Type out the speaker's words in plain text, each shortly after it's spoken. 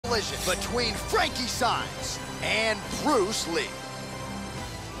collision between Frankie Saenz and Bruce Lee.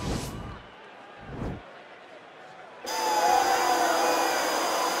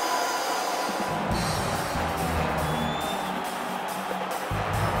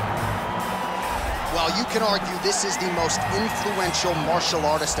 Well, you can argue this is the most influential martial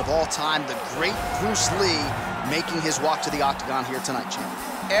artist of all time, the great Bruce Lee, making his walk to the octagon here tonight, champ.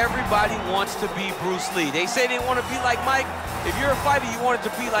 Everybody wants to be Bruce Lee. They say they want to be like Mike. If you're a fighter, you want it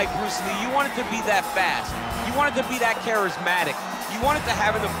to be like Bruce Lee. You want it to be that fast. You want it to be that charismatic. You want it to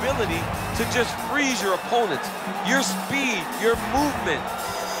have an ability to just freeze your opponents. Your speed, your movement,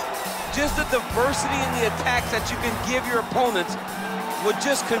 just the diversity in the attacks that you can give your opponents would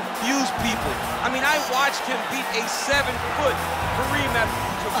just confuse people. I mean, I watched him beat a 7-foot Kareem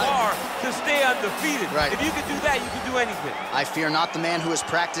Abdul-Jabbar to stay undefeated. Right. If you can do that, you can do anything. I fear not the man who has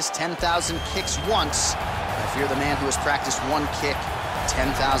practiced 10,000 kicks once. I fear the man who has practiced one kick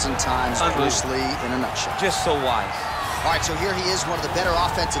 10,000 times. Bruce Lee in a nutshell. Just so wise. All right, so here he is, one of the better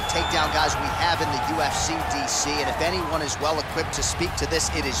offensive takedown guys we have in the UFC, DC, and if anyone is well-equipped to speak to this,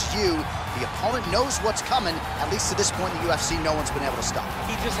 it is you. The opponent knows what's coming. At least to this point in the UFC, no one's been able to stop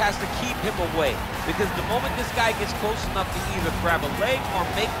him. He just has to keep him away, because the moment this guy gets close enough to either grab a leg or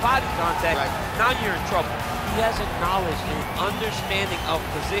make body contact, now you're in trouble. He has a knowledge and understanding of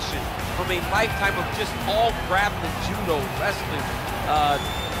position from a lifetime of just all grappling, judo, wrestling,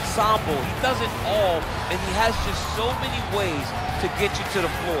 sambo. He does it all, and he has just so many ways to get you to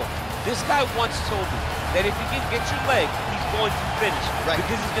the floor. This guy once told me that if he can get your leg, he's going to finish.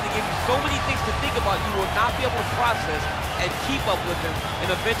 Because he's going to give you so many things to think about, you will not be able to process and keep up with him,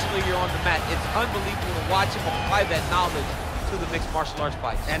 and eventually you're on the mat. It's unbelievable to watch him apply that knowledge to the mixed martial arts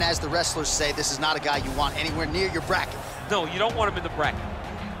fights. And as the wrestlers say, this is not a guy you want anywhere near your bracket. No, you don't want him in the bracket.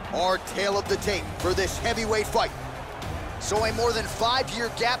 Our tale of the tape for this heavyweight fight. So a more than 5-year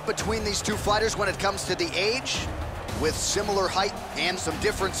gap between these two fighters when it comes to the age, with similar height and some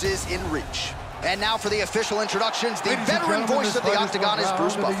differences in reach. And now for the official introductions, the veteran voice of the octagon is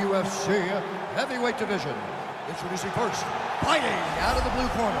Bruce Buffer. The UFC heavyweight division. Introducing first, fighting out of the blue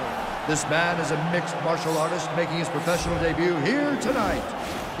corner. This man is a mixed martial artist making his professional debut here tonight.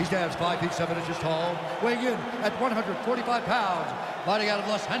 He stands 5 feet 7 inches tall, weighing in at 145 pounds, fighting out of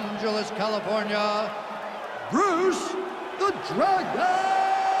Los Angeles, California, Bruce the Dragon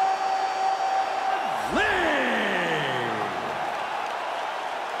Lee!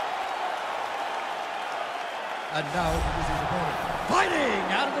 And now introducing his opponent, fighting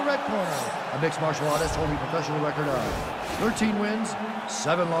out of the red corner, a mixed martial artist holding a professional record of 13 wins,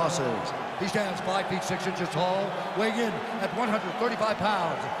 7 losses. He stands 5 feet 6 inches tall, weighing in at 135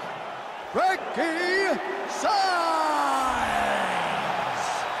 pounds, Frankie Saenz!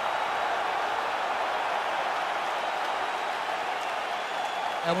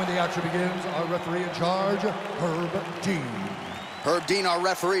 And when the action begins, our referee in charge, Herb Dean. Herb Dean, our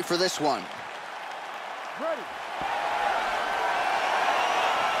referee for this one. Ready.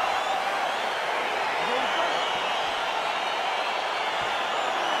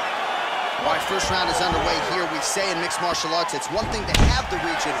 All right, first round is underway here. We say in mixed martial arts, it's one thing to have the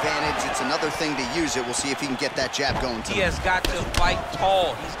reach advantage. It's another thing to use it. We'll see if he can get that jab going tonight. He has got to fight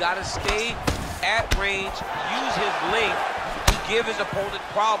tall. He's got to stay at range, use his length to give his opponent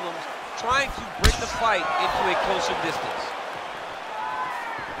problems, trying to bring the fight into a closer distance.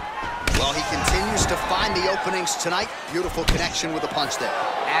 Well, he continues to find the openings tonight. Beautiful connection with the punch there.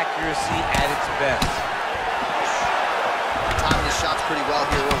 Accuracy at its best. Timing his shots pretty well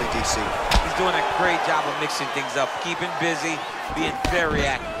here early, DC. He's doing a great job of mixing things up, keeping busy, being very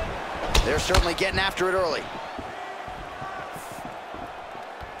active. They're certainly getting after it early.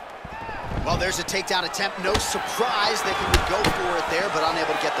 Well, there's a takedown attempt. No surprise that he would go for it there, but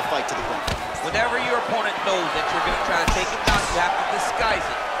unable to get the fight to the ground. Whenever your opponent knows that you're going to try to take him down, you have to disguise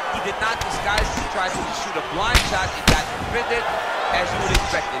it. He did not disguise it. He tried to shoot a blind shot and got defended as you would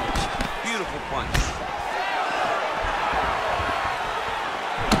expect him. Beautiful punch.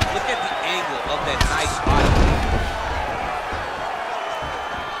 Look at the angle of that nice body.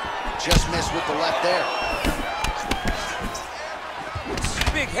 Just missed with the left there.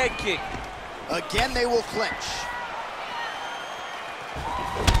 Big head kick. Again, they will clinch.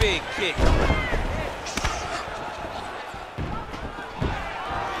 Big kick.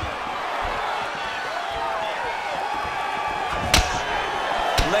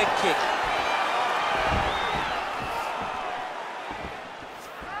 Leg kick.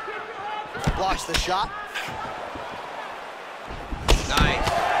 Blocks the shot. Nice.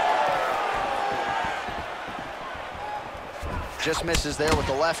 Just misses there with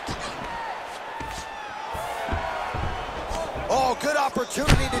the left. Oh, Oh, good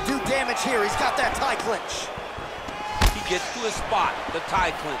opportunity to do damage here. He's got that tie clinch. He gets to his spot, the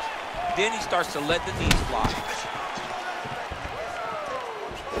tie clinch. Then he starts to let the knees fly.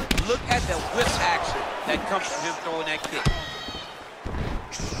 Look at the whip action that comes from him throwing that kick.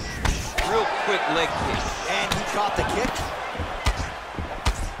 Real quick leg kick. And he caught the kick.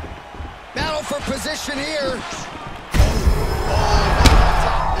 Battle for position here. Oh, on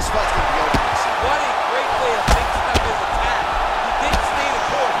top. This fight's gonna be over. What a great way of mixing up his attack. He didn't stay the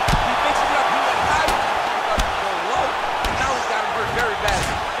court. He mixed it up. He went high. He got him going low. And now he's got him hurt very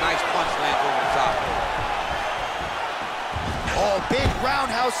badly. Nice punch lands over the top. Oh, big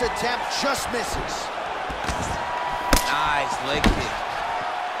roundhouse attempt, just misses. Nice leg kick.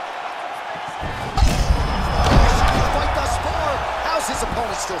 Fight thus far. How's his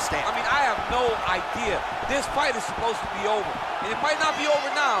opponent still standing? I mean, I have no idea. This fight is supposed to be over. And it might not be over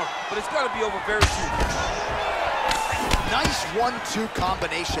now, but it's going to be over very soon. Nice 1-2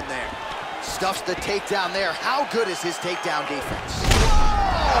 combination there. Stuffs the takedown there. How good is his takedown defense?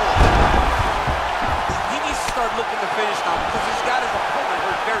 He needs to start looking to finish now because he's got his opponent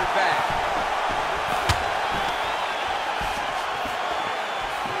hurt very bad.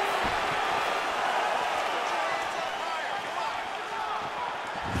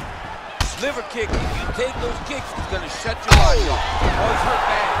 Liver kick, if you take those kicks, he's going to shut your body off. Oh, he's hurt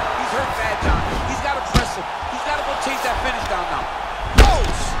bad. He's hurt bad, John. He's got to press him. He's got to go chase that finish down now.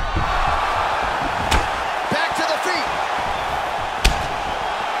 Goes! Back to the feet.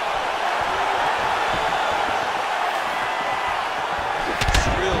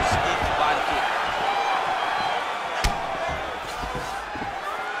 Real sneaky body kick.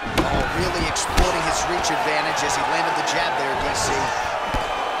 Oh, really exploiting his reach advantage as he landed the jab there, DC.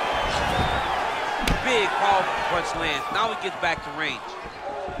 Big, powerful punch lands. Now he gets back to range.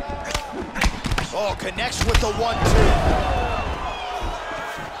 Oh, connects with the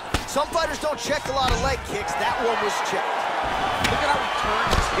 1-2. Some fighters don't check a lot of leg kicks. That one was checked. Look at how he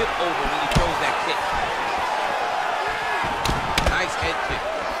turns his hip over when he throws that kick. Nice head kick.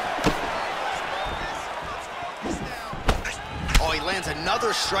 Oh, he lands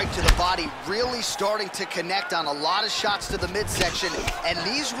another strike to the body, really starting to connect on a lot of shots to the midsection, and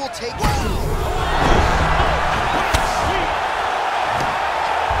these will take...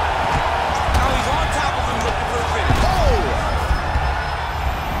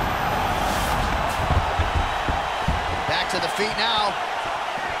 To the feet now.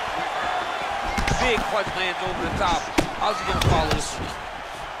 Big punch lands over the top. How's he gonna follow this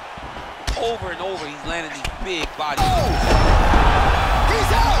one? Over and over, he's landing these big bodies. Oh!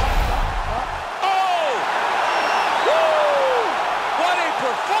 He's out! Oh! Woo! What a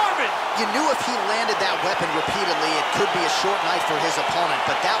performance! You knew if he landed that weapon repeatedly, it could be a short night for his opponent,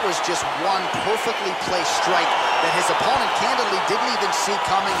 but that was just one perfectly placed strike that his opponent candidly didn't even see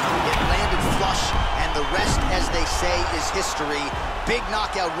coming. It landed flush, and the rest, as they say, is history. Big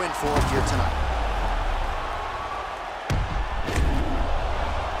knockout win for him here tonight.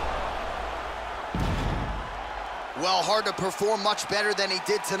 Well, hard to perform much better than he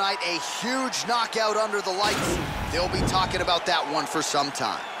did tonight. A huge knockout under the lights. They'll be talking about that one for some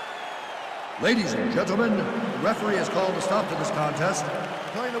time. Ladies and gentlemen, the referee has called a stop to this contest.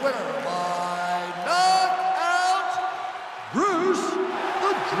 Declaring the winner by knockout, Bruce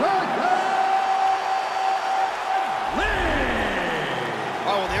the Dragon Lee!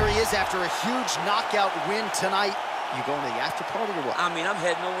 Oh, there he is after a huge knockout win tonight. You going to the after party or what? I mean, I'm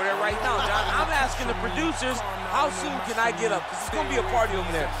heading over there right now, John. I'm asking the producers, how soon can I get up? Because it's going to be a party over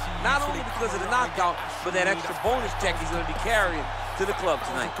there. Not only because of the knockout, but that extra bonus check he's going to be carrying to the club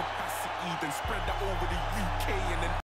tonight.